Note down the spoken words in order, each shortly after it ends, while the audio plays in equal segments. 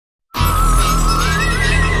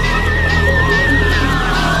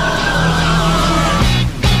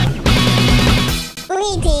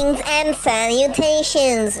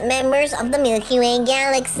Salutations, members of the Milky Way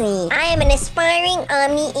Galaxy. I am an aspiring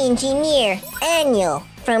Omni engineer, Annual,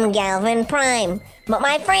 from Galvan Prime, but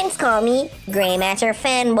my friends call me Grey Matter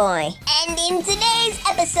Fanboy. And in today's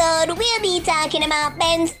episode, we'll be talking about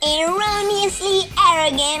Ben's erroneously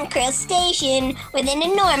arrogant crustacean with an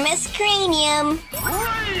enormous cranium.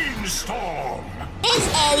 Brainstorm!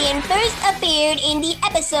 This alien first appeared in the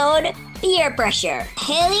episode Peer Pressure.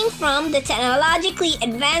 Hailing from the technologically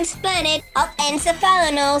advanced planet of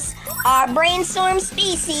Encephalanos, our brainstorm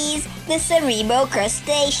species, the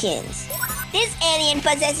Cerebrocrustaceans. This alien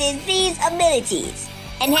possesses these abilities: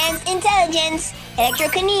 enhanced intelligence,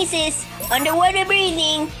 electrokinesis, underwater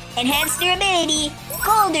breathing, enhanced durability,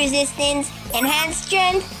 cold resistance, enhanced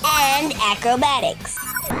strength, and acrobatics.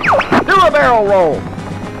 Do a barrel roll!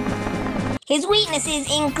 His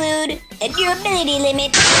weaknesses include a durability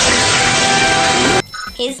limit,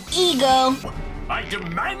 his ego, I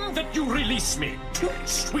demand that you release me. Too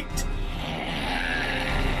sweet.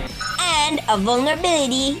 and a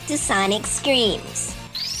vulnerability to sonic screams.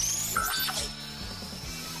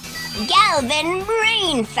 Galvan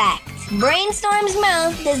Brain Fact: Brainstorm's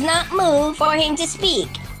mouth does not move for him to speak,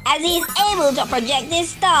 as he is able to project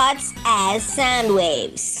his thoughts as sound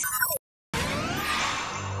waves.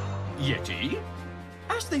 Yeti,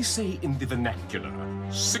 as they say in the vernacular,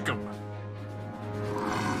 sick 'em.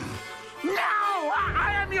 Now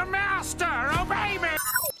I am your master!